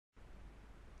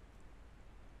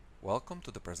Welcome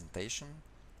to the presentation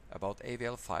about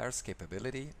AVL FIRE's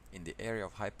capability in the area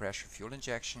of high pressure fuel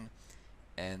injection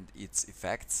and its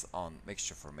effects on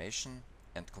mixture formation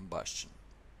and combustion.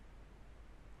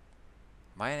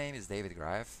 My name is David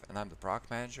Greif and I'm the product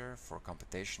manager for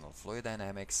computational fluid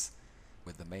dynamics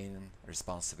with the main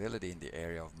responsibility in the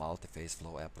area of multi-phase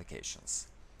flow applications.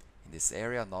 In this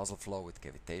area, nozzle flow with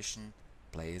cavitation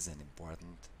plays an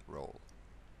important role.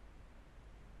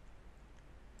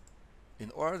 In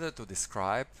order to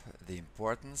describe the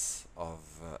importance of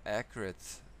accurate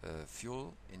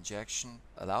fuel injection,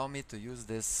 allow me to use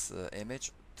this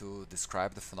image to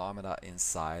describe the phenomena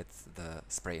inside the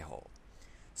spray hole.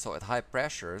 So at high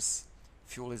pressures,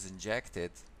 fuel is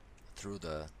injected through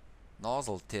the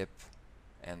nozzle tip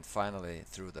and finally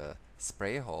through the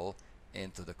spray hole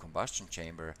into the combustion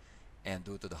chamber, and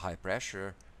due to the high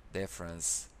pressure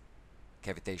difference,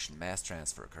 cavitation mass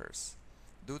transfer occurs.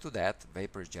 Due to that,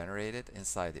 vapor is generated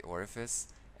inside the orifice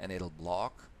and it'll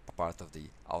block part of the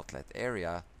outlet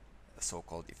area,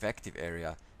 so-called effective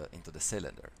area, into the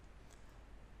cylinder.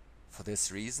 For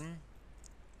this reason,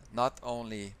 not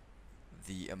only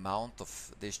the amount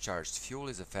of discharged fuel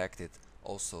is affected,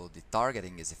 also the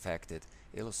targeting is affected,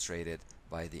 illustrated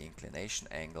by the inclination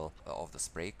angle of the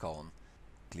spray cone,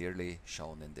 clearly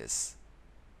shown in this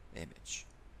image.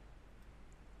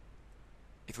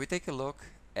 If we take a look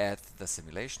at the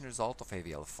simulation result of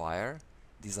AVL FIRE,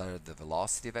 these are the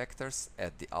velocity vectors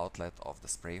at the outlet of the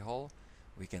spray hole.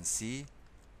 We can see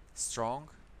strong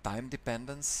time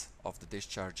dependence of the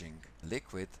discharging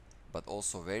liquid, but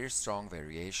also very strong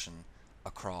variation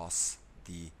across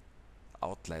the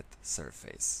outlet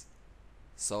surface.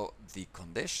 So the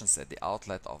conditions at the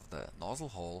outlet of the nozzle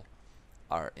hole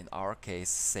are in our case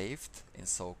saved in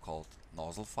so-called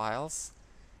nozzle files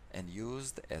and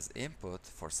used as input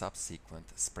for subsequent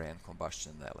spray and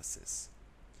combustion analysis.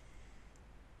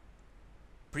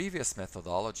 Previous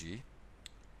methodology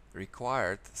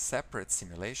required separate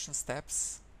simulation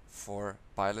steps for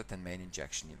pilot and main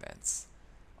injection events.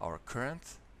 Our current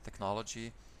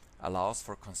technology allows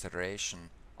for consideration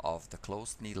of the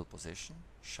closed needle position,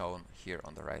 shown here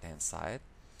on the right hand side,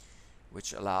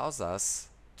 which allows us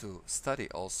to study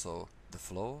also the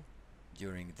flow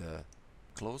during the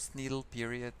closed needle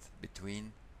period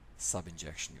between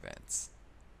sub-injection events.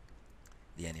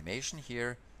 The animation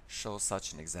here shows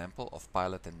such an example of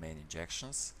pilot and main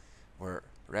injections, where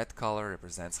red color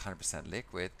represents 100%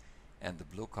 liquid and the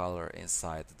blue color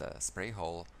inside the spray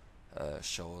hole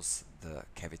shows the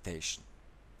cavitation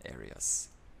areas.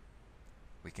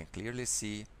 We can clearly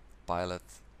see pilot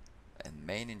and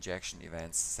main injection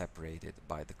events separated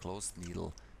by the closed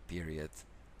needle period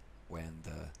when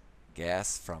the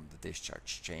gas from the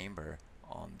discharge chamber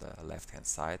on the left hand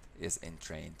side is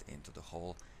entrained into the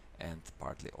hole and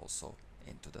partly also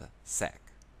into the sac.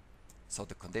 So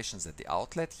the conditions at the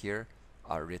outlet here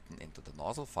are written into the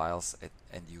nozzle files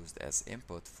and used as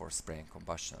input for spray and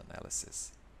combustion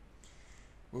analysis.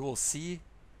 We will see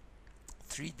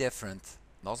three different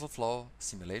nozzle flow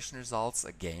simulation results,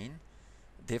 again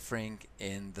differing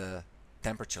in the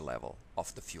temperature level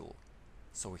of the fuel.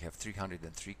 So we have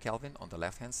 303 Kelvin on the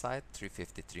left hand side,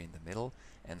 353 in the middle,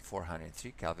 and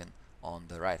 403 Kelvin on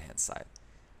the right hand side.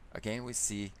 Again, we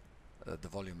see the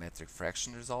volumetric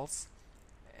fraction results,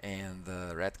 and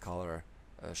the red color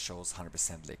shows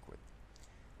 100% liquid.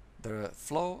 The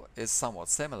flow is somewhat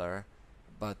similar,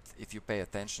 but if you pay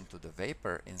attention to the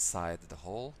vapor inside the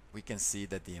hole, we can see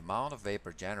that the amount of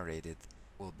vapor generated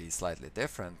will be slightly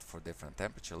different for different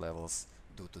temperature levels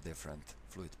due to different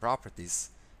fluid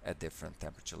properties at different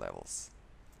temperature levels.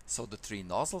 So the three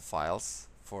nozzle files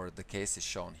for the cases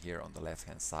shown here on the left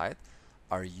hand side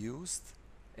are used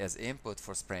as input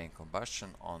for spray and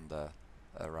combustion on the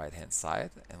right hand side,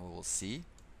 and we will see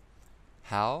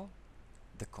how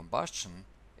the combustion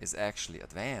is actually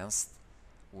advanced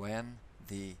when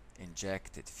the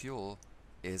injected fuel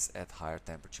is at higher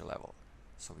temperature level.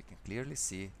 So we can clearly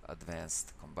see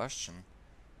advanced combustion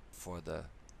for the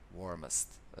warmest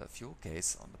fuel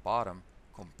case on the bottom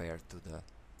compared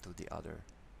to the other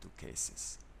two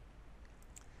cases.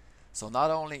 So not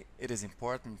only it is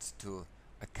important to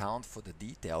account for the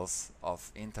details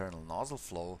of internal nozzle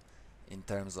flow in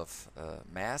terms of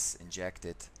mass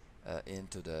injected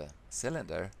into the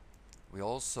cylinder, we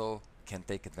also can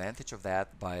take advantage of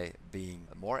that by being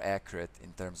more accurate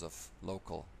in terms of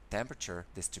local temperature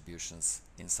distributions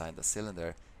inside the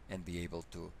cylinder and be able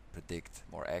to predict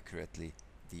more accurately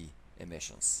the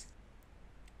emissions.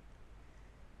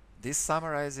 This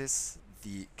summarizes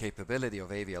the capability of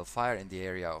AVL FIRE in the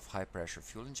area of high pressure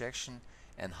fuel injection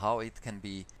and how it can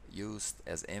be used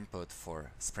as input for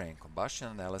spray and combustion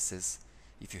analysis.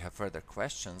 If you have further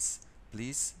questions,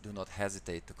 please do not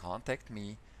hesitate to contact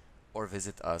me or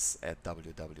visit us at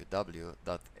www.avl.com.